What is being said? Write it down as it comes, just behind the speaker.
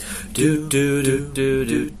Welcome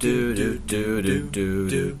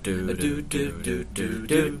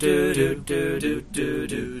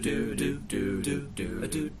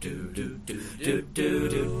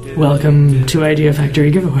to Idea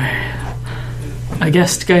Factory Giveaway, a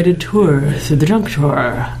guest-guided tour through the junk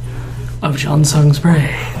drawer of John Sung's brain.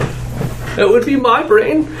 It would be my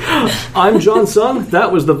brain. I'm John Sung.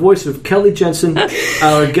 That was the voice of Kelly Jensen,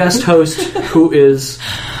 our guest host, who is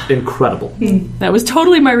incredible. That was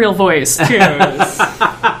totally my real voice, too.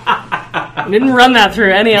 I didn't run that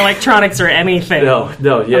through any electronics or anything. No,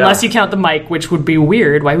 yeah. Unless you count the mic, which would be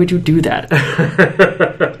weird. Why would you do that?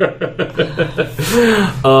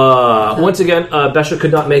 Once again, Besha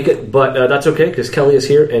could not make it, but that's okay, because Kelly is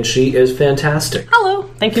here, and she is fantastic. Hello.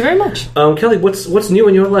 Thank you very much. Kelly, what's new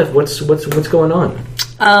in your life? What's going on?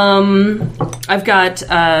 I've got,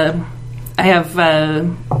 I have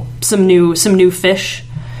some new fish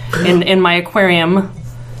in my aquarium,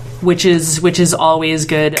 which is always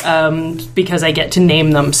good because I get to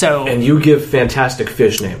name them. So, and you give fantastic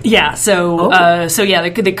fish names. Yeah. So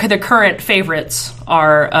the current favorites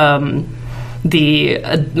are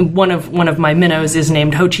one of my minnows is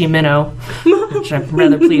named Ho Chi Minnow, which I'm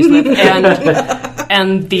rather pleased with,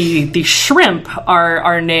 and the shrimp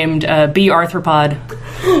are named B. arthropod,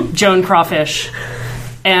 Joan Crawfish,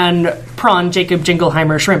 and Prawn Jacob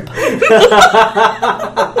Jingleheimer Shrimp.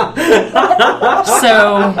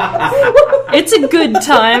 So it's a good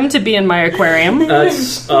time to be in my aquarium.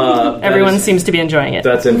 Everyone seems to be enjoying it.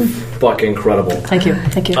 That's fucking incredible. Thank you.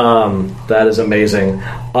 That is amazing.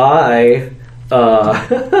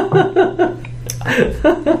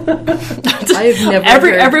 I've never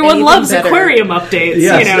everyone loves better. Aquarium updates.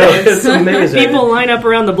 Yes, it's amazing. People line up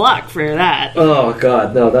around the block for that. Oh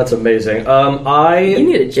God, no, that's amazing. You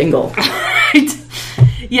need a jingle.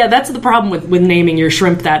 Yeah, that's the problem with naming your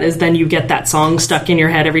shrimp. That is, then you get that song stuck in your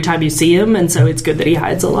head every time you see him, and so it's good that he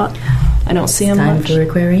hides a lot. I don't see him Time much. for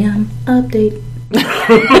aquarium update.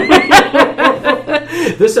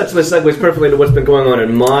 This actually segues perfectly to what's been going on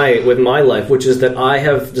with my life, which is that I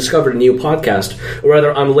have discovered a new podcast, or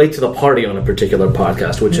rather, I'm late to the party on a particular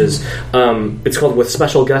podcast, which is it's called With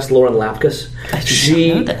Special Guest Lauren Lapkus. I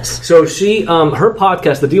didn't know this. So she, her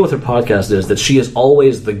podcast, the deal with her podcast is that she is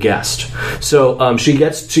always the guest. So she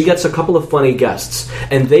gets a couple of funny guests,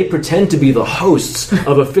 and they pretend to be the hosts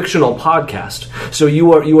of a fictional podcast. So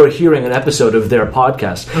you are hearing an episode of their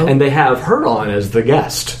podcast, and they have her on as the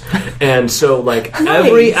guest, and so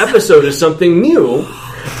every episode is something new.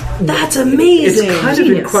 That's amazing. It's kind of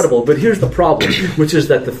incredible, but here's the problem, which is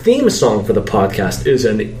that the theme song for the podcast is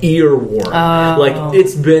an earworm.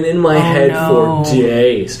 It's been in my head for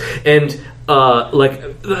days, and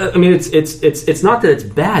it's not that it's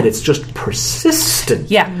bad; it's just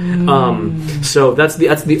persistent. Yeah. So that's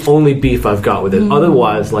the only beef I've got with it.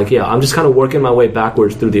 Otherwise, I'm just kind of working my way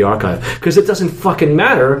backwards through the archive because it doesn't fucking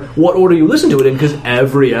matter what order you listen to it in because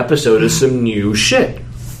every episode is some new shit.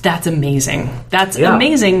 That's amazing. That's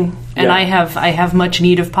amazing. And I have much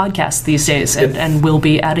need of podcasts these days, and will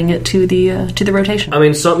be adding it to the rotation. I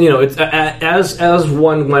mean, it's as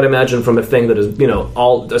one might imagine from a thing that is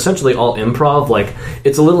essentially all improv.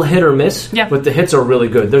 It's a little hit or miss, but the hits are really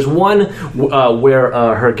good. There's one where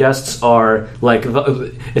her guests are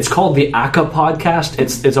it's called the Aka Podcast.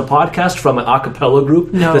 It's a podcast from an a cappella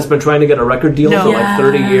group that's been trying to get a record deal for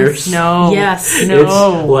 30 years.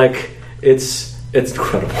 It's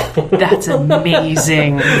incredible. That's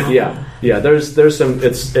amazing. Yeah. There's some.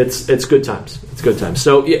 It's good times. It's good times.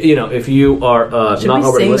 So if you are Should not we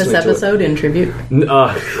already sing listening this episode to it, in tribute?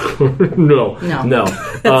 no.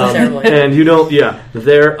 That's terrible. And you don't. Yeah,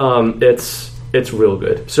 there. It's real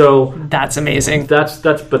good. So that's amazing. That's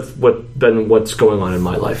what's going on in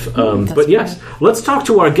my life. But yes, let's talk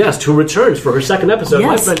to our guest who returns for her second episode.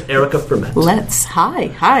 My friend Erica Ferment. Hi,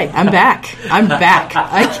 I'm back.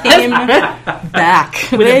 I came back.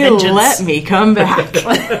 They let me come back.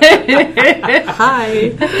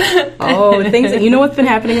 Hi. Oh, things that, you know what's been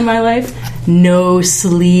happening in my life? No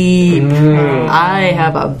sleep. I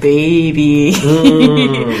have a baby.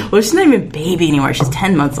 Well, she's not even a baby anymore. She's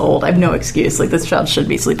 10 months old. I have no excuse. This child should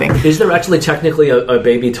be sleeping. Is there actually technically a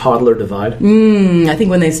baby-toddler divide? I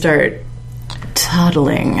think when they start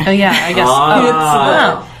toddling. Oh, yeah, I guess.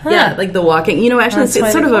 Yeah, the walking. Actually, it's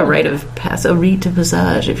sort of a rite of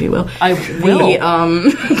passage, if you will. I will.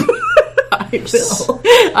 I will.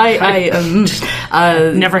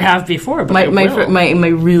 I Never have before, but my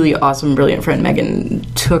really awesome, brilliant friend Megan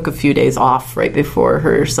took a few days off right before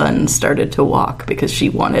her son started to walk because she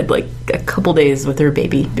wanted like a couple days with her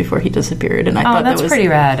baby before he disappeared, and I thought that's that was pretty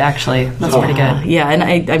rad. Actually, that's pretty good. Yeah, and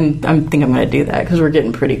I think I'm going to do that because we're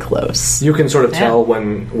getting pretty close. You can sort of tell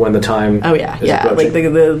when the time. Oh yeah, is yeah. approaching.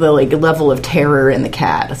 Like the like level of terror in the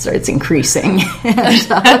cat starts increasing. And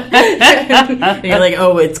you're like,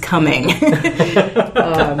 oh, it's coming.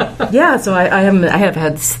 Yeah, so I have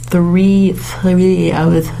had 3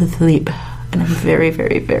 hours of sleep. And I'm very,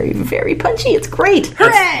 very, very, very punchy. It's great.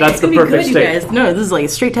 Hooray! That's It's the gonna be perfect good, you state. guys. No, this is like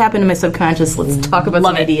straight tap into my subconscious. Let's talk about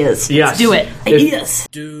some ideas. Yes. Let's do it. Ideas.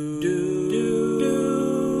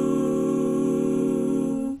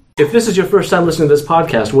 If this is your first time listening to this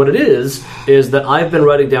podcast, what it is that I've been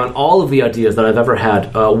writing down all of the ideas that I've ever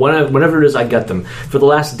had, whenever it is I get them, for the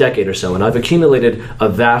last decade or so, and I've accumulated a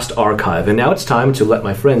vast archive. And now it's time to let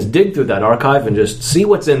my friends dig through that archive and just see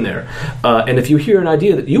what's in there. And if you hear an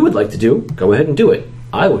idea that you would like to do, go ahead and do it.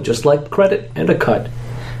 I would just like credit and a cut.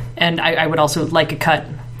 And I would also like a cut,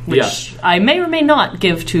 which Yeah. I may or may not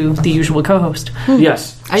give to the usual co-host.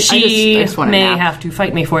 Yes. She I just want a may nap. have to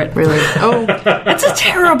fight me for it. Really? Oh, It's a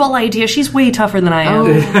terrible idea. She's way tougher than I am.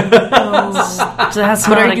 So that's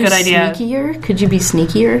but not are a you good idea. sneakier? Could you be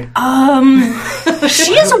sneakier?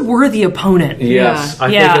 She is a worthy opponent. Yes. Yeah. I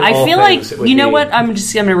think Yeah, in I all feel things like, it would you know be- what? I'm going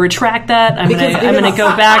to retract that. I'm going to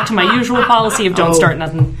go back to my usual policy of don't start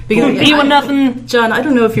nothing. Because Be with nothing. John, I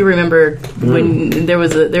don't know if you remember when there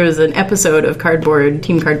was an episode of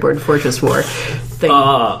Team Cardboard Fortress War thing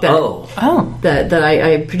that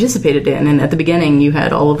I participated in, and at the beginning you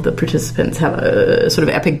had all of the participants have a sort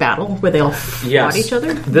of epic battle where they all fought each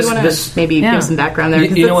other. This- you want this- to maybe give some background there?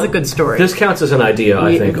 Because You know that's what? a good story. This counts as an idea,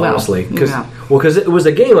 I think, well, honestly. yeah. Because it was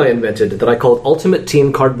a game I invented that I called Ultimate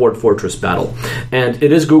Team Cardboard Fortress Battle. And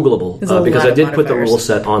it is Googleable There's a because lot I of did put the modifiers. rule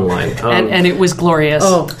set online. And it was glorious.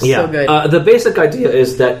 oh, Yeah. so good. The basic idea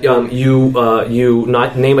is that you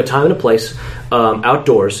name a time and a place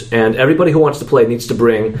outdoors, and everybody who wants to play needs to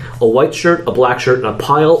bring a white shirt, a black shirt, and a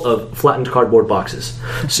pile of flattened cardboard boxes.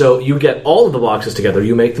 So you get all of the boxes together.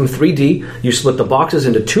 You make them 3D. You split the boxes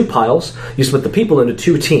into 2 piles. You split the people into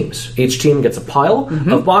 2 teams. Each team gets a pile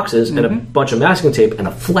of boxes and a bunch of masking tape and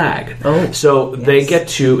a flag. Oh, so they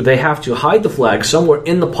have to hide the flag somewhere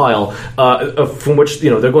in the pile from which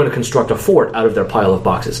they're going to construct a fort out of their pile of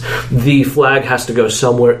boxes. The flag has to go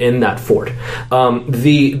somewhere in that fort.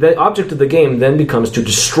 The object of the game then becomes to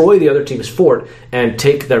destroy the other team's fort and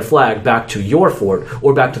take their flag back to your fort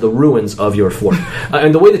or back to the ruins of your fort.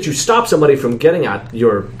 And the way that you stop somebody from getting at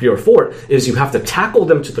your fort is you have to tackle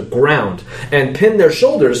them to the ground and pin their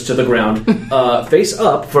shoulders to the ground face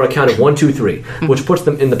up for a count of 1, 2, 3, which puts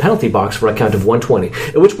them in the penalty box for a count of 120.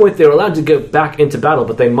 At which point they're allowed to get back into battle,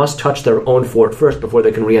 but they must touch their own fort first before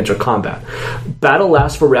they can re-enter combat. Battle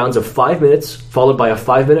lasts for rounds of 5 minutes, followed by a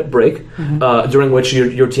 5-minute break, during which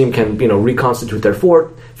your team can reconstitute their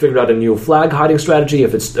fort, figure out a new flag hiding strategy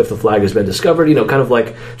if the flag has been discovered, kind of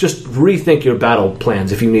like just rethink your battle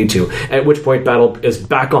plans if you need to, at which point battle is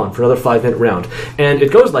back on for another 5-minute round. And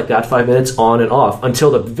it goes like that, 5 minutes on and off,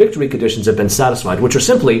 until the victory conditions have been satisfied, which are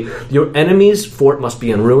simply your enemy's fort must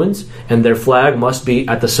be in ruins and their flag must be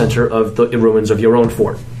at the center of the ruins of your own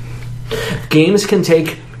fort. Games can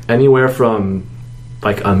take anywhere from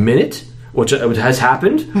like a minute, which has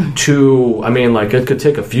happened, to, it could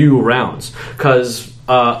take a few rounds, because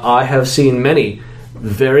I have seen many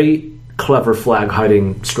very clever flag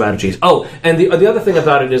hiding strategies. Oh, and the other thing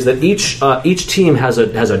about it is that each team has a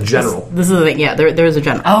general. This is the thing. Yeah, there is a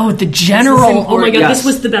general. Oh, the general! Oh my god, Yes. this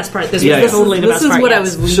was the best part. This Yeah, was yeah. totally the best This is part. what I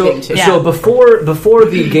yes. was So, leading to. Yeah. so before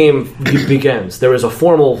the game begins, there is a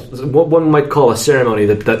formal, what one might call a ceremony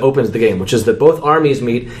that opens the game, which is that both armies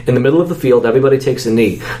meet in the middle of the field. Everybody takes a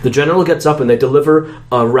knee. The general gets up and they deliver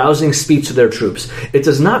a rousing speech to their troops. It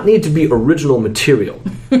does not need to be original material.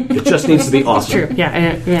 It just needs to be awesome. True.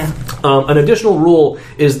 Yeah. An additional rule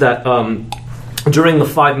is that during the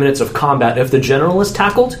 5 minutes of combat, if the general is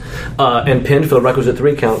tackled and pinned for the requisite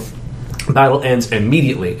 3 count, battle ends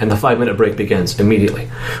immediately and the 5-minute break begins immediately.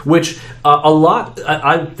 Which I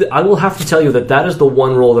will have to tell you that is the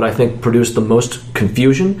one rule that I think produced the most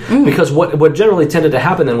confusion, because what generally tended to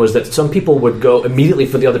happen then was that some people would go immediately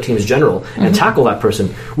for the other team's general and tackle that person,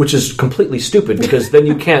 which is completely stupid, because then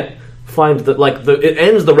you can't find that it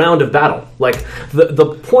ends the round of battle. Like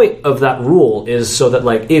the point of that rule is so that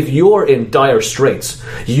like if you're in dire straits,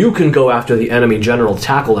 you can go after the enemy general,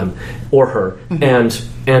 tackle him or her, and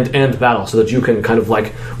end battle, so that you can kind of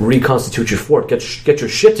like reconstitute your fort, get your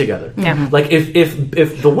shit together. Yeah. Like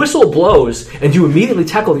if the whistle blows and you immediately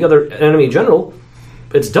tackle the other enemy general,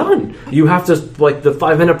 it's done. You have to, like, the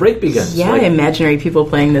 5-minute break begins. Yeah, like, imaginary people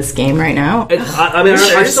playing this game right now.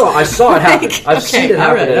 I saw it happen. I've seen it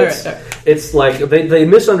happen. All right. It's like they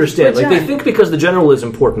misunderstand. But like they John, think because the general is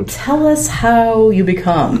important. Tell us how you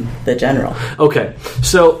become the general. Okay,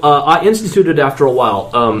 so I instituted after a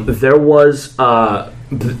while. There was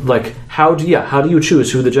like how do you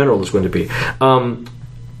choose who the general is going to be?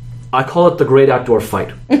 I call it the Great Outdoor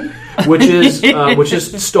Fight. which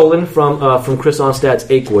is stolen from Chris Onstad's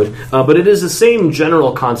Achewood, but it is the same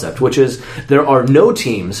general concept, which is there are no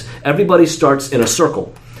teams. Everybody starts in a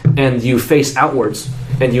circle, and you face outwards,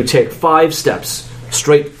 and you take 5 steps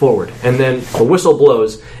straight forward, and then the whistle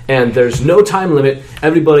blows, and there's no time limit.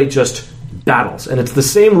 Everybody just battles, and it's the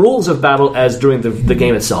same rules of battle as during the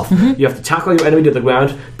game itself. Mm-hmm. You have to tackle your enemy to the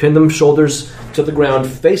ground, pin them shoulders to the ground,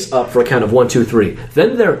 face up for a count of 1, 2, 3.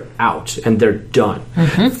 Then they're out and they're done.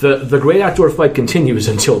 Mm-hmm. The Great Outdoor Fight continues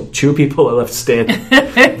until 2 people are left standing.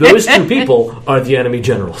 Those 2 people are the enemy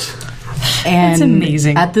generals. And that's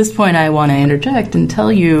amazing. At this point, I want to interject and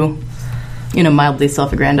tell you, in a mildly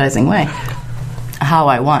self-aggrandizing way, how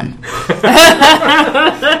I won.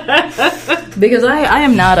 Because I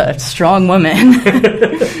am not a strong woman,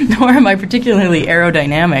 nor am I particularly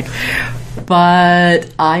aerodynamic.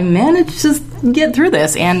 But I managed to get through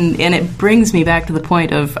this, and it brings me back to the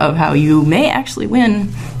point of how you may actually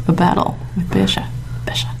win a battle with Bisha.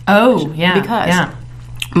 Oh, yeah. Because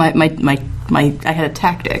I had a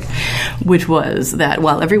tactic, which was that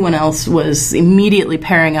while everyone else was immediately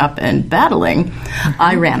pairing up and battling,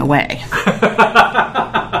 I ran away.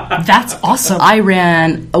 That's awesome. I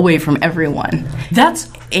ran away from everyone. That's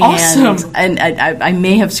awesome. And I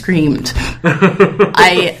may have screamed.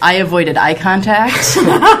 I avoided eye contact.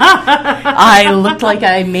 I looked like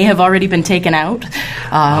I may have already been taken out.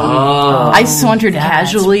 I sauntered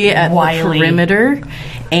casually at the perimeter.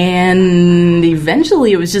 And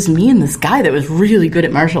eventually it was just me and this guy that was really good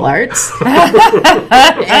at martial arts.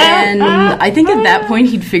 And I think at that point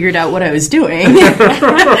he'd figured out what I was doing.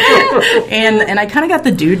 and I kind of got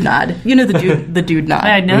the dude nod. You know the dude nod.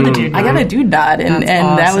 I know the dude nod. I got a dude nod, and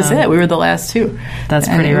that was it. We were the last 2. That's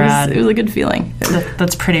pretty rad. It was a good feeling.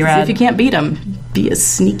 That's pretty rad. So if you can't beat him, be a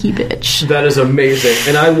sneaky bitch. That is amazing.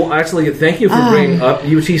 And I will actually thank you for bringing up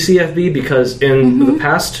UTCFB, because in the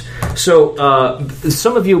past... So,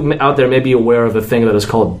 some of you out there may be aware of a thing that is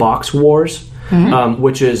called Box Wars,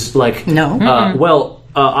 which is like... No.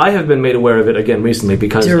 I have been made aware of it again recently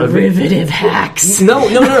because derivative hacks. No.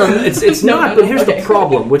 It's not. But here's the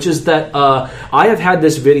problem, which is that I have had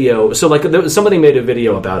this video. So, like, somebody made a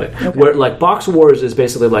video about it, where like Box Wars is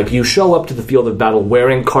basically like you show up to the field of battle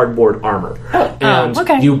wearing cardboard armor, and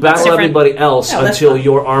you battle everybody else until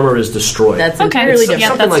your armor is destroyed. That's entirely different.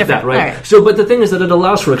 Something like that, right? So, but the thing is that it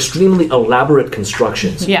allows for extremely elaborate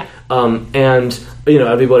constructions. Yeah. And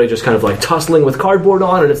everybody just kind of like tussling with cardboard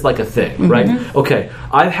on, and it's like a thing, right? Okay,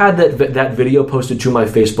 I've had that video posted to my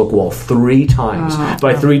Facebook wall 3 times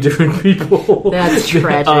by 3 different people. That's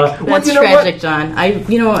tragic. That's tragic, John. I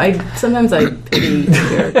sometimes I pity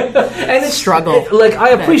your and it's struggle. I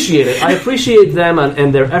appreciate it. I appreciate them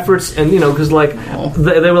and their efforts, and because like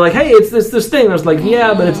they were like, hey, it's this thing. And I was like,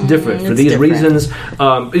 yeah, but it's different for these reasons.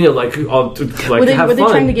 Were they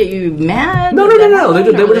trying to get you mad? No.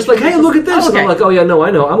 They were just like, hey, look at this, and I'm like, oh yeah, no,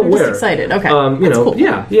 I know, I'm aware. Just excited. Okay, that's cool.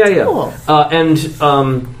 Yeah. Cool.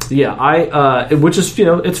 Which is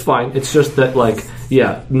it's fine. It's just that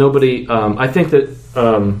nobody. I think that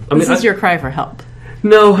this is your cry for help.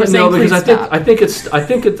 No, because I think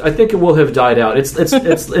it will have died out. It's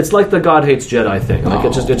like the God Hates Jedi thing. Like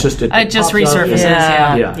it just resurfaces.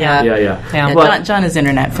 Yeah. But John is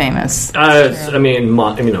internet famous. It's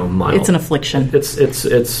mild. It's an affliction.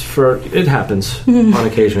 It happens on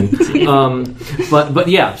occasion. But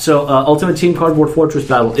yeah. So Ultimate Team Cardboard Fortress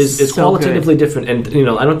Battle is so qualitatively different, and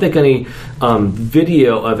I don't think any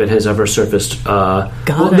video of it has ever surfaced. No,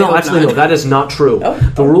 that is not true.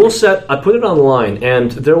 The rule set, I put it online. And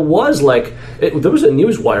there was there was a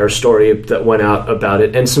Newswire story that went out about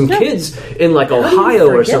it, and some kids in Ohio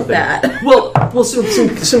or something. That? Well, Well,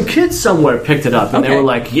 some kids somewhere picked it up, and they were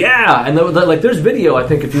like, "Yeah!" And they were like, "There's video. I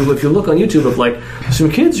think if you look on YouTube of like some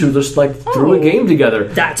kids who just like threw a game together."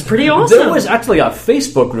 That's pretty awesome. There was actually a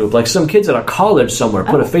Facebook group, like some kids at a college somewhere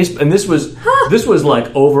put a Facebook, and this was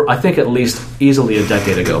like over, I think at least easily a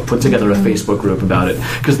decade ago, put together a Facebook group about it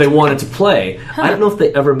because they wanted to play. I don't know if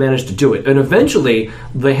they ever managed to do it, and eventually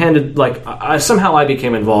they handed somehow I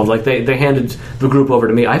became involved. Like they handed the group over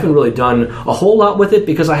to me. I haven't really done a whole lot with it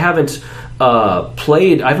because I haven't I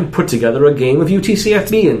haven't put together a game of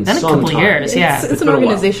UTCFB in a some couple time. years. Yeah, It's an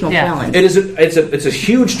organizational challenge. It is. It's a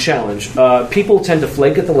huge challenge. People tend to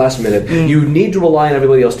flake at the last minute. You need to rely on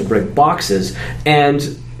everybody else to bring boxes,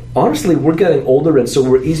 and honestly, we're getting older, and so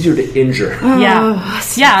we're easier to injure.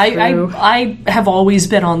 I have always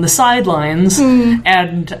been on the sidelines,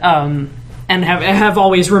 and have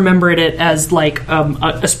always remembered it as like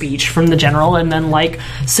a speech from the general, and then like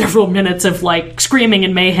several minutes of like screaming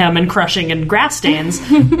and mayhem and crushing and grass stains,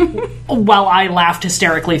 while I laughed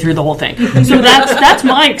hysterically through the whole thing. So that's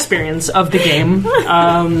my experience of the game.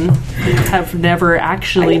 Have never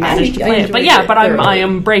actually managed to play it, but I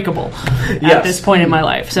am breakable at this point in my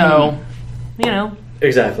life. So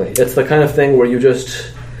Exactly. It's the kind of thing where you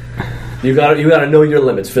just. You gotta know your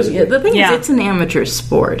limits physically. Yeah, the thing is, it's an amateur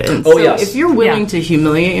sport, and if you're willing to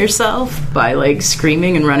humiliate yourself by like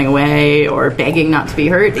screaming and running away or begging not to be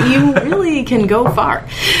hurt, you really can go far.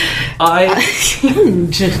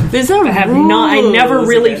 There's no I never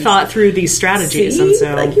really thought through these strategies, and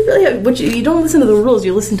so like you really have, but you don't listen to the rules;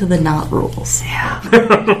 you listen to the not rules. Yeah.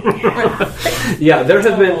 Yeah, there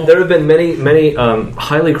have been many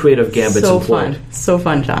highly creative gambits employed. So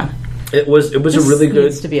fun, John. It was a really good.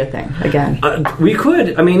 Needs to be a thing again. We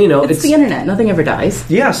could. I mean, it's the internet. Nothing ever dies.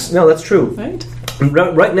 Yes, no, that's true. Right.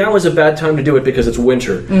 Right now is a bad time to do it because it's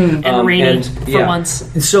winter and rainy for once.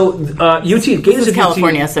 So UT games this is of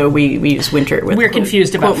California, so we use winter. We're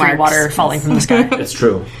confused about free water falling from the sky. It's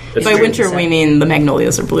true. By winter, we mean the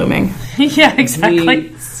magnolias are blooming. Yeah,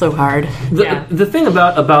 exactly. So hard. The thing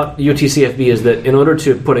about UTCFB is that in order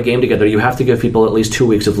to put a game together, you have to give people at least 2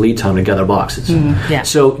 weeks of lead time to gather boxes. Yeah.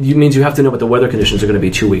 So it means you have to know what the weather conditions are going to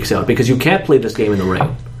be 2 weeks out because you can't play this game in the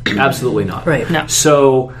rain. Absolutely not. Right. No.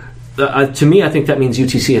 So to me, I think that means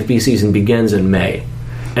UTCFB season begins in May,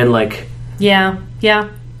 and like yeah.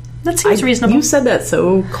 That seems reasonable. You said that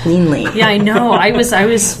so cleanly. Yeah, I know. I was a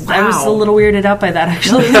little weirded out by that,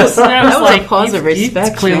 actually. I was like, a pause of respect.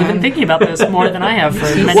 You've clearly been thinking about this more than I have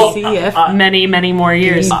for many more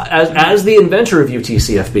years. As the inventor of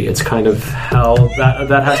UTCFB, it's kind of how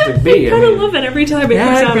that has to be. I kind of love it every time it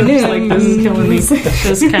comes out. I'm just like, this is killing me.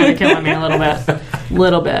 This is kind of killing me a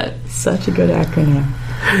little bit. Such a good acronym.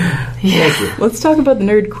 Yeah. Thank you. Let's talk about the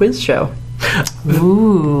Nerd Quiz Show.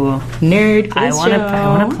 Ooh, Nerd Quiz Show. I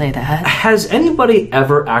want to play that. Has anybody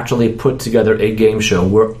ever actually put together a game show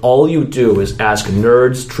where all you do is ask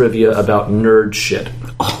nerds trivia about nerd shit?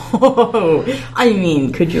 Oh, I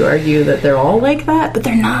mean, could you argue that they're all like that? But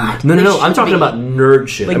they're not. No. I'm talking about nerd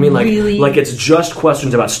shit. Like, I mean, really? like it's just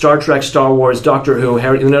questions about Star Trek, Star Wars, Doctor Who,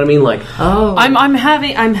 Harry. You know what I mean? Like, I'm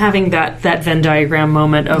having that Venn diagram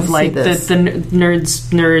moment of like the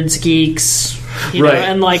nerds, geeks. You know,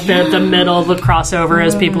 and like the middle, the crossover,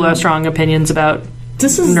 as people have strong opinions about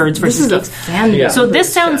nerds versus geeks. So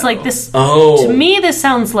this sounds like this. To me, this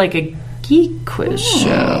sounds like a geek quiz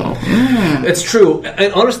show. It's true,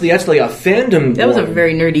 and honestly, actually, a fandom. That was a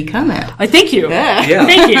very nerdy comment. Thank you. Yeah.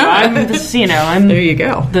 Thank you. I'm there you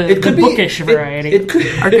go. The bookish variety. It could,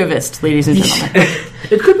 archivist, ladies and gentlemen.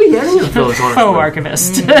 It could be any of those. Honestly.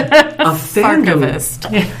 Archivist. A fandom. Archivist.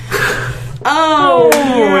 Yeah.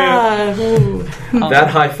 That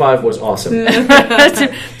high five was awesome.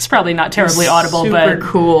 It's probably not terribly audible, but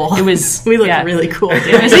cool. It was. We looked really cool. We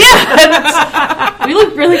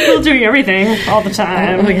look really cool doing everything all the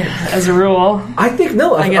time, as a rule. I think a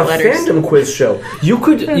fandom quiz show. You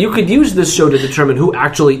could use this show to determine who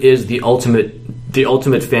actually is the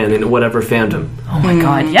ultimate fan in whatever fandom. Oh my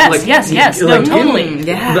god! Yes. No, totally.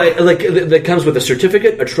 That comes with a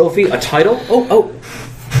certificate, a trophy, a title.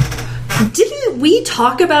 Didn't we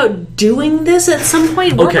talk about doing this at some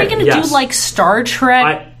point? Were we going to do like Star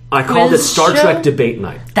Trek? I called it Star Trek Debate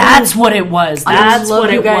Night. That's what it was. That's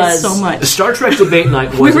what it was. So much. Star Trek Debate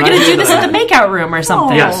Night was. We were going to do this at the makeout room or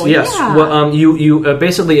something. Yes. Yeah. Well, you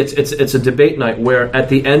basically it's a debate night where at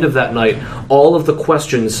the end of that night, all of the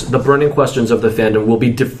questions, the burning questions of the fandom, will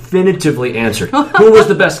be definitively answered. Who was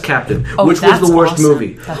the best captain? Which was the worst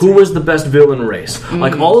movie? Who was the best villain race?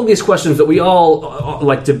 Like all of these questions that we all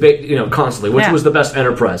like debate, constantly. Which was the best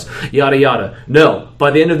Enterprise? Yada yada. No.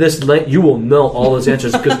 By the end of this, you will know all those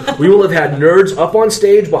answers because we will have had nerds up on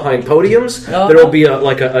stage behind podiums. There will be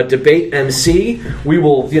a debate MC. We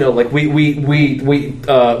will, we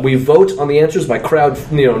vote on the answers by crowd,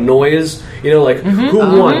 noise. Who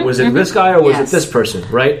won? Was it this guy or was it this person?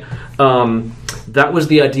 Right. That was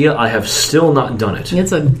the idea. I have still not done it.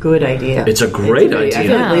 It's a good idea. It's a great idea. I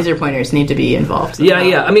feel like laser pointers need to be involved.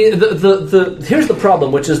 Yeah. I mean, the here's the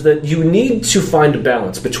problem, which is that you need to find a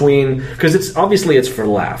balance between, because it's for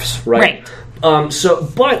laughs, right?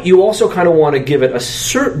 But you also kind of want to give it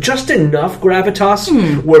just enough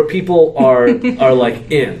gravitas where people are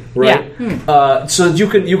in, right? Yeah. So you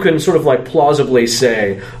can sort of plausibly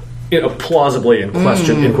say. Plausibly in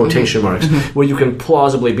quotation marks, where you can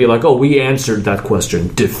plausibly be like, oh, we answered that question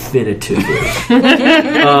definitively.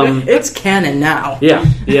 It's canon now. Yeah.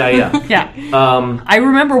 I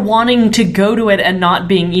remember wanting to go to it and not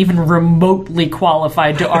being even remotely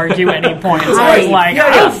qualified to argue any points. I was like,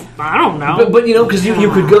 I don't know. But because you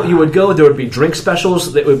would go. There would be drink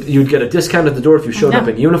specials. You'd get a discount at the door if you showed up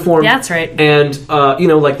in uniform. Yeah, that's right. And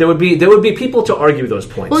there would be people to argue those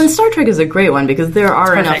points. Well, and Star Trek is a great one because there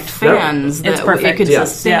are enough fans that it could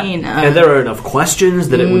sustain. And there are enough questions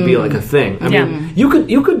that it would be like a thing. I mean, you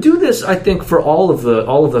could do this. I think for all of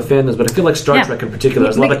the fandoms, but I feel like Star Trek in particular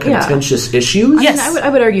has a lot of contentious issues. Yes, I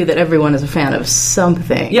would argue that everyone is a fan of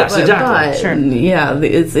something. Yes, exactly. Sure. Yeah,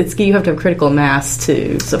 it's you have to have critical mass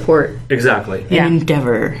to support exactly an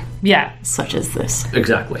endeavor. Yeah, such as this.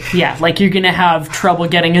 Exactly. Yeah, you're going to have trouble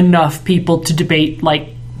getting enough people to debate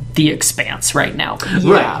The Expanse right now.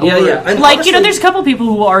 Right. Yeah. And honestly, there's a couple people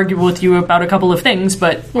who will argue with you about a couple of things,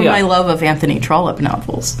 but my love of Anthony Trollope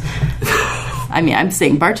novels. I mean, I'm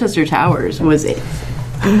saying Barchester Towers was a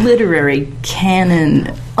literary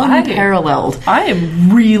canon unparalleled. I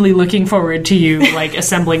am really looking forward to you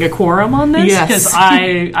assembling a quorum on this because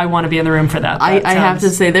I want to be in the room for that. I have to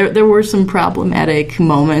say there were some problematic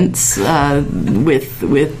moments with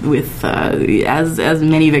as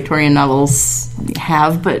many Victorian novels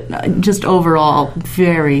have, but just overall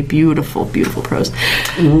very beautiful prose.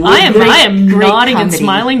 I am nodding and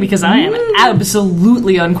smiling because I am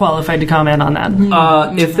absolutely unqualified to comment on that.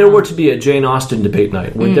 If there were to be a Jane Austen debate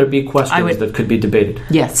night, would there be questions that could be debated?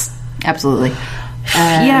 Yes, absolutely.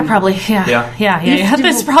 Yeah, probably. Yeah.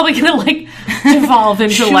 This is probably going to devolve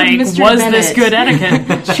into was this good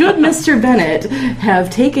etiquette? Should Mr. Bennett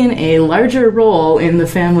have taken a larger role in the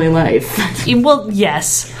family life? Well,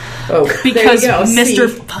 yes. Oh, because Mr.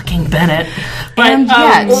 fucking Bennett. But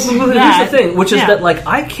here's the thing, which is that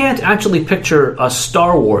I can't actually picture a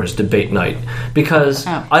Star Wars debate night because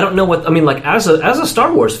I don't know what I mean. As a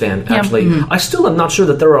Star Wars fan, actually, I still am not sure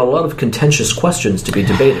that there are a lot of contentious questions to be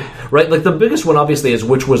debated. Right, the biggest one obviously is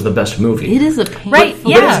which was the best movie. It is a pain. Right.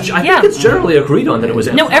 I think it's generally agreed on that it was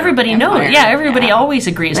Empire. No, everybody knows. Yeah, everybody always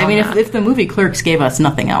agrees. I mean, if the movie Clerks gave us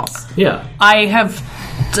nothing else. Yeah, I have.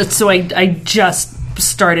 So I just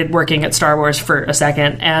started working at Star Wars for a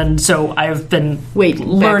second, and so I've been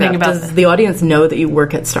learning about. Does the audience know that you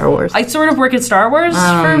work at Star Wars? I sort of work at Star Wars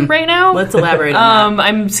for right now. Let's elaborate on that.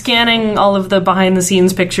 I'm scanning all of the behind the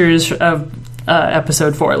scenes pictures of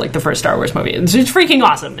episode 4, the first Star Wars movie. It's freaking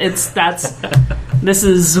awesome. This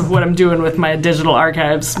is what I'm doing with my digital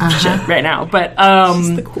archives shit right now. But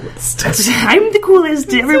she's the coolest. I'm the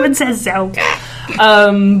coolest. Everyone says so.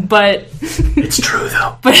 But it's true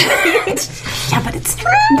though. But but it's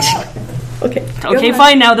true. Okay,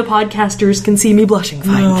 fine. Now the podcasters can see me blushing.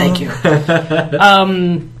 Fine, thank you.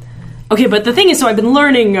 Okay, but the thing is, so I've been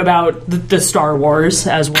learning about the Star Wars,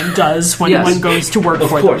 as one does when one goes to work for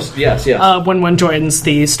them. Of course, yes. When one joins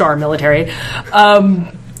the Star military.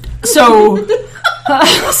 So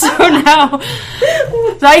now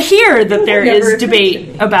I hear that there is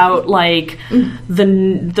debate about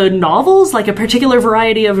the novels, a particular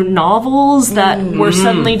variety of novels that were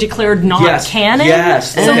suddenly declared not canon.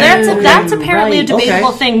 Yes. So that's apparently a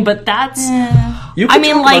debatable thing, but that's You can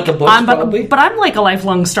talk about the books, probably. But I'm like a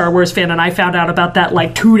lifelong Star Wars fan, and I found out about that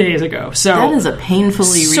like 2 days ago. So that is a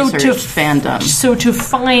painfully researched fandom. So to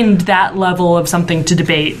find that level of something to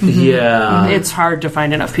debate, yeah, it's hard to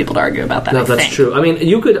find enough people to argue about that. No, that's true. I mean,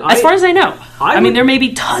 you could, as far as I know. I mean, there may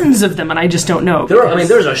be tons of them, and I just don't know.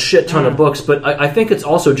 There's a shit ton of books, but I think it's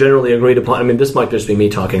also generally agreed upon. I mean, this might just be me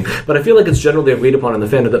talking, but I feel like it's generally agreed upon in the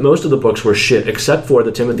fandom that most of the books were shit, except for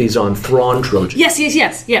the Timothy Zahn Thrawn trilogy.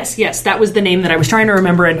 Yes. That was the name that I was trying to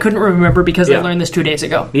remember and couldn't remember because I learned this 2 days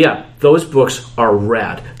ago. Yeah, those books are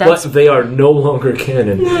rad, but they are no longer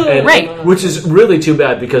canon. Right. Which is really too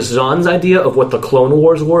bad, because Zahn's idea of what the Clone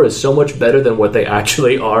Wars were is so much better than what they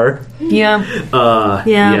actually are. Yeah.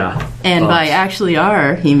 Yeah. And by actually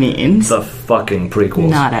are, he means the fucking prequels.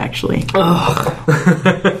 not actually.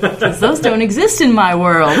 Because those don't exist in my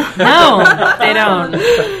world. No, they don't.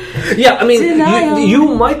 Yeah, I mean, Denial.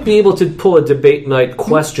 you might be able to pull a debate night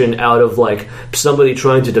question out of like somebody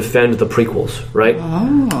trying to defend the prequels, right?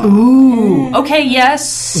 Okay,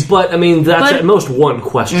 yes. But I mean, that's But- at most one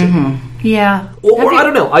question. Yeah. Or I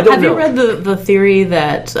don't know. I don't Have know. you read the theory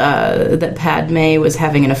that that Padme was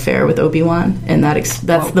having an affair with Obi-Wan, and that's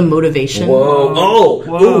the motivation? Whoa!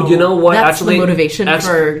 Oh, you know what? That's Actually, the motivation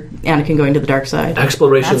for Anakin going to the dark side.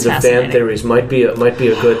 explorations That's of fan fascinating. theories might be a good might be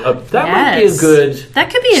a Yes. good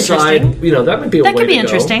That could be interesting. side, you know, that might be a That way could be to go.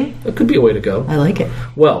 interesting. That could be a way to go. I like it.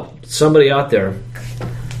 Well, somebody out there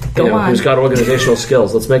Go on. who's got organizational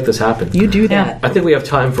skills, let's make this happen. You do that. I think we have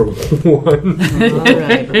time for one.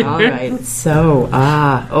 All right. So,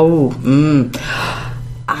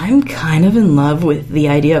 I'm kind of in love with the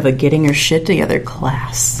idea of a getting your shit together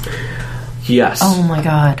class. Yes. Oh my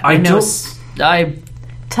god. I know. don't-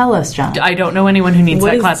 Tell us, John. I don't know anyone who needs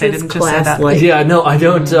What that is class. I this didn't just say class that. like? Yeah, no, I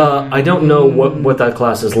don't. I don't know what that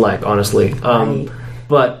class is like, honestly. Right.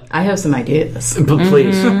 But I have some ideas.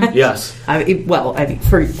 please, yes.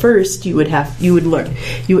 First,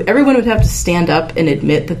 everyone would have to stand up and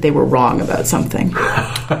admit that they were wrong about something.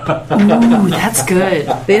 Ooh, that's good.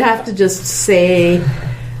 They'd have to just say,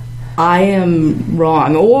 I am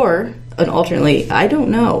wrong, or, and alternately, I don't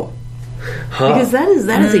know. Because that is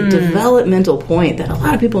a developmental point that a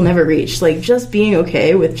lot of people never reach. Like, just being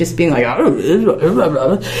okay with just being like,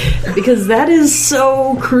 because that is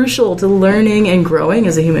so crucial to learning and growing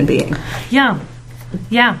as a human being. Yeah.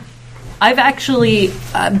 I've actually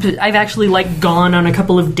like gone on a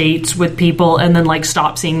couple of dates with people and then like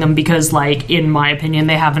stopped seeing them because like in my opinion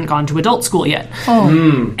they haven't gone to adult school yet.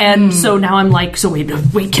 And so now I'm like, so wait,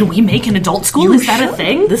 can we make an adult school? Is that a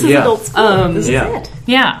thing? This is Yeah. adult school. This yeah. is it.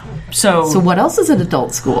 Yeah. So what else is an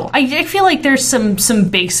adult school? I feel like there's some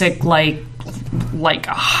basic like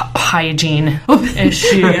hygiene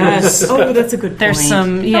issues. Oh, that's a good point. There's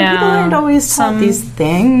some, People aren't always taught these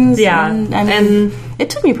things. Yeah. And it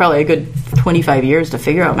took me probably a good 25 years to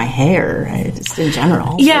figure out my hair, just in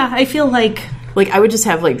general. Yeah, I feel like Like, I would just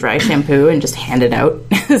have, like, dry shampoo and just hand it out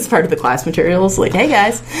as part of the class materials. Like, hey,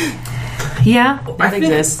 guys, yeah. that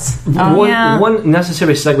exists. One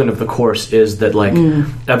necessary segment of the course is that like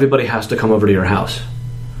everybody has to come over to your house,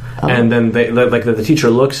 and then the teacher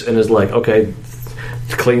looks and is like, okay,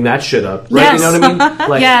 clean that shit up, right? Yes. You know what I mean?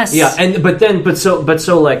 Like, Yes. Yeah, but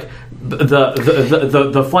so like.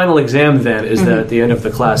 The final exam then is that at the end of the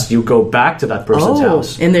class you go back to that person's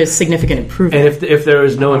house, And there's significant improvement. and if there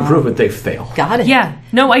is no improvement, they fail. Got it. Yeah.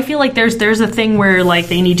 No, I feel like there's a thing where like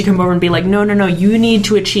they need to come over and be like, no, you need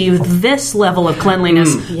to achieve this level of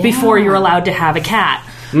cleanliness before you're allowed to have a cat.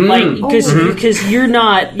 Like because you're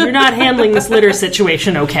not handling this litter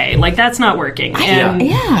situation okay. Like that's not working. And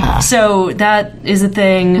Yeah. so that is a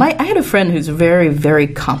thing. I had a friend who's very, very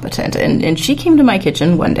competent, and she came to my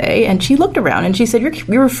kitchen one day, and she looked around, and she said,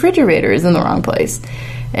 your refrigerator is in the wrong place.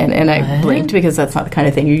 And I blinked, because that's not the kind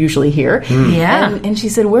of thing you usually hear. Yeah. And she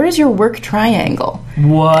said, where is your work triangle?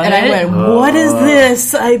 What? And I went, what is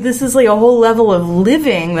this? This is like a whole level of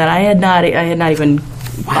living that I had not even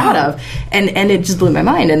thought of, and it just blew my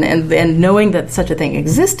mind. And knowing that such a thing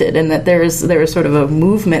existed, and that there is sort of a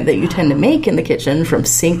movement that you tend to make in the kitchen, from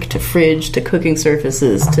sink to fridge to cooking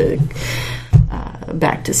surfaces to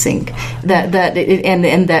back to sink, and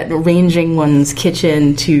that arranging one's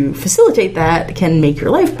kitchen to facilitate that can make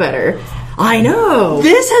your life better. I know.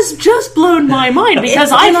 This has just blown my mind, because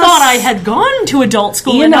It's I in a thought I had gone to adult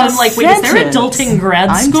school, in and a I'm like, wait, is there sentence. adulting grad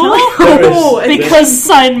I'm school? telling you. Because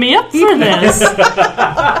sign me up for this.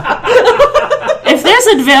 If there's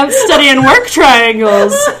advanced study in work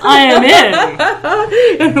triangles, I am in.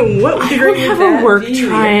 What I degree don't have would that a work be?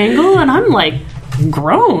 triangle, and I'm like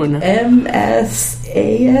grown. MSAS,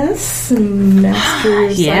 Master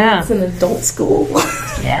of Yeah. Science in Adult School.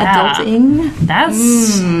 Yeah,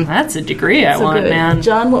 Adulting. that's a degree I want, Good. man.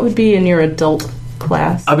 John, what would be in your adult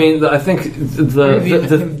class? I mean, I think the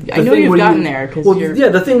I know thing you've where gotten there, 'cause you're- yeah,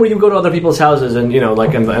 the thing where you go to other people's houses and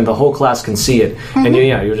and the whole class can see it, and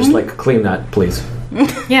you're just like, clean that, please,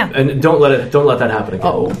 Yeah, and don't let that happen again.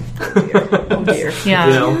 Oh dear. yeah.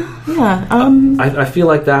 You know, Yeah. I feel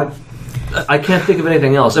like that. I can't think of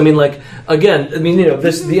anything else. I mean, like, again,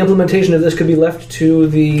 the implementation of this could be left to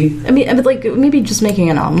the. I mean, like, maybe just making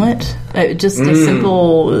an omelet. Just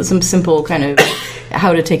some simple kind of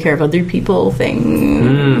how to take care of other people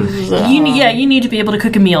things. You need to be able to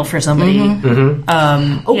cook a meal for somebody. And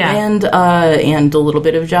a little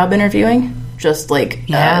bit of job interviewing. just like,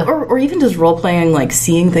 Yeah. or even just role playing, like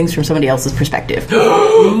seeing things from somebody else's perspective.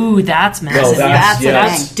 Ooh, that's massive. No, that's- yeah.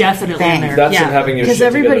 That's definitely in there. That's yeah. in having your Because shit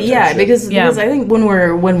everybody, together type shit. because I think when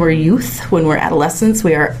we're youth, when we're adolescents,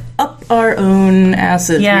 we are up our own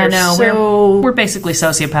asses. Yeah, we are no, so we're basically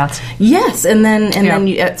sociopaths. yes, and then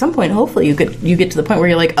you, at some point, hopefully, you get to the point where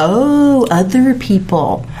you're like, oh, other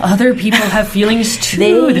people. Other people have feelings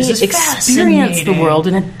too. They This is experience the fascinating. world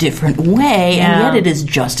in a different way, Yeah. and yet it is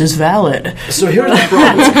just as valid. So here's the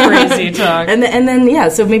problem. Crazy talk. And then yeah,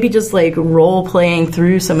 so maybe just like role playing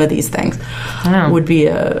through some of these things would be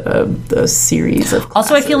a series of.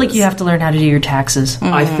 Also, I feel like you classes. have to learn how to do your taxes.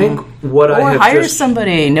 I think what I or have hire just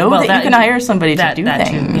somebody. Know Well, that you can hire somebody that- to do that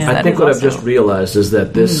too, things. yeah. I That think is what I've also- just realized is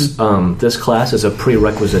that this this class is a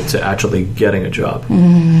prerequisite to actually getting a job.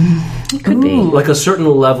 could be. Like a certain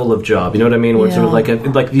level of job, you know what I mean? Where it's sort of like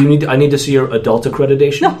I need to see your adult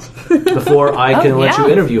accreditation before I can let yeah.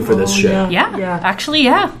 you interview for this shit. Yeah, actually,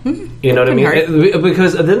 yeah. You know what I mean? hurt.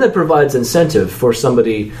 Because then that provides incentive for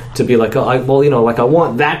somebody to be like, oh, I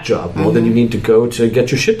want that job. Well, then you need to go to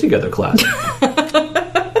get your shit together class.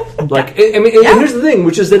 Like, I mean, and here's the thing,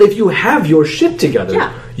 which is that if you have your shit together,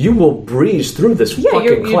 you will breeze through this fucking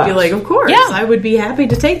You'd class. be like, of course, Yeah. I would be happy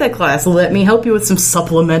to take that class. Let me help you with some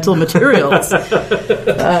supplemental materials.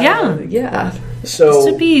 Yeah. Yeah.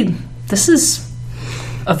 so This is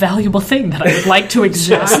a valuable thing that I would like to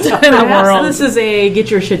exist in the Perhaps world. this is a get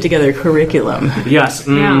your shit together curriculum. yes,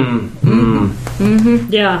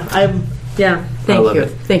 Thank love you. it.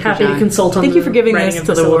 Thank you, Happy to John. consult on Thank you for the giving writing this of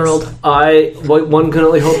to the the syllabus. world. one can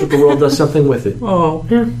only hope that the world does something with it. Oh.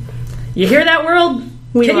 You hear that, world?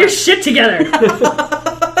 We Get love- your shit together.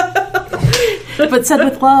 But said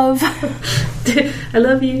with love. I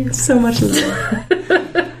love you. So much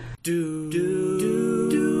love.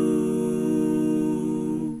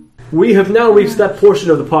 We have now reached that portion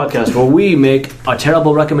of the podcast where we make a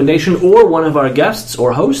terrible recommendation, or one of our guests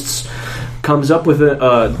or hosts comes up with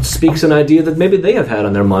speaks an idea that maybe they have had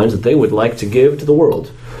on their minds that they would like to give to the world.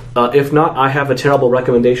 If not, I have a terrible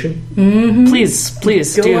recommendation. Please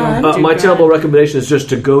Go do. on. My terrible recommendation is just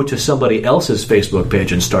to go to somebody else's Facebook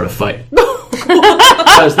page and start a fight.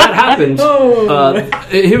 Because that happened.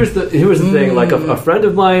 Here's the thing. Like a friend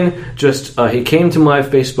of mine just he came to my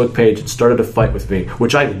Facebook page and started a fight with me,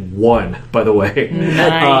 which I won, by the way.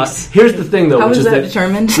 Nice. Here's the thing, though. How which was is that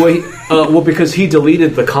determined? Well, because he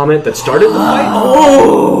deleted the comment that started the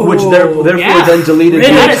fight, which therefore then deleted the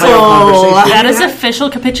That is- entire conversation. That is official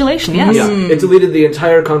capitulation, yes. Yeah, it deleted the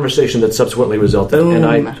entire conversation that subsequently resulted.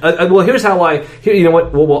 And well, here's how you know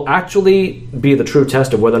what will actually be the true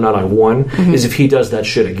test of whether or not I won is if he does that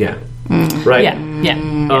shit again, right? Yeah.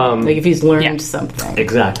 Like if he's learned Yeah. something.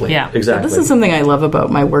 Exactly. Yeah. Exactly. This is something I love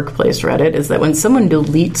about my workplace Reddit is that when someone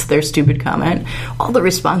deletes their stupid comment, all the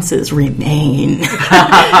responses remain.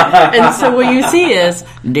 And so what you see is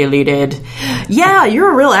deleted. Yeah,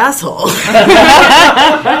 you're a real asshole.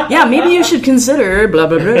 Yeah, maybe you should consider blah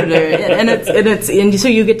blah blah. blah. And so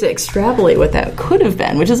you get to extrapolate what that could have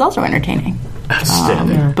been, which is also entertaining.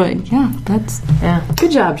 Outstanding. But yeah, that's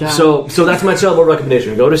good job, John. So that's my terrible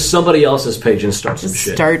recommendation. Go to somebody else's page and start some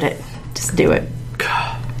shit. Start it. Just do it.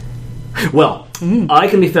 Well, I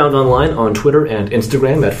can be found online on Twitter and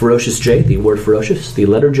Instagram at Ferocious's, the word ferocious, the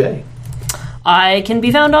letter J. I can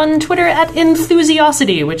be found on Twitter at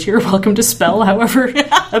Enthusiosity, which you're welcome to spell however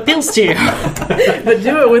appeals to you. But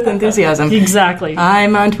do it with enthusiasm. Exactly.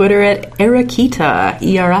 I'm on Twitter at Eriquita,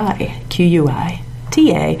 ERIQUITA,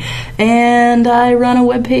 and I run a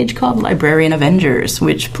webpage called Librarian Avengers,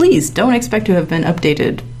 which please don't expect to have been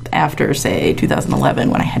updated after, say,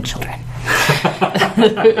 2011 when I had children.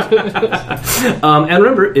 And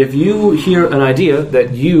remember, if you hear an idea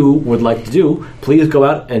that you would like to do, please go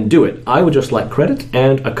out and do it. I would just like credit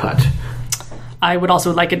and a cut. I would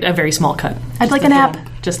also like a very small cut. I'd like a nap.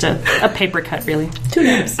 Just a paper cut, really. 2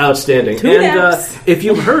 naps. Outstanding. Two and naps. if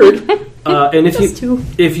you've heard, and Just two.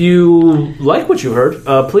 if you like what you heard,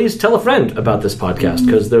 please tell a friend about this podcast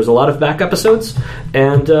because there's a lot of back episodes,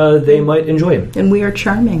 and they might enjoy them. And we are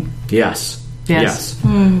charming. Yes. Yes.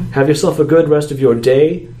 Have yourself a good rest of your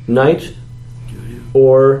day, night,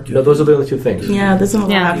 or no. Those are the only two things. Yeah, there's a lot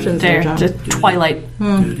of Yeah, options there. there, John. Just twilight.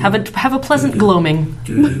 Have a pleasant gloaming.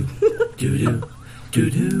 Do do do do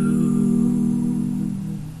do.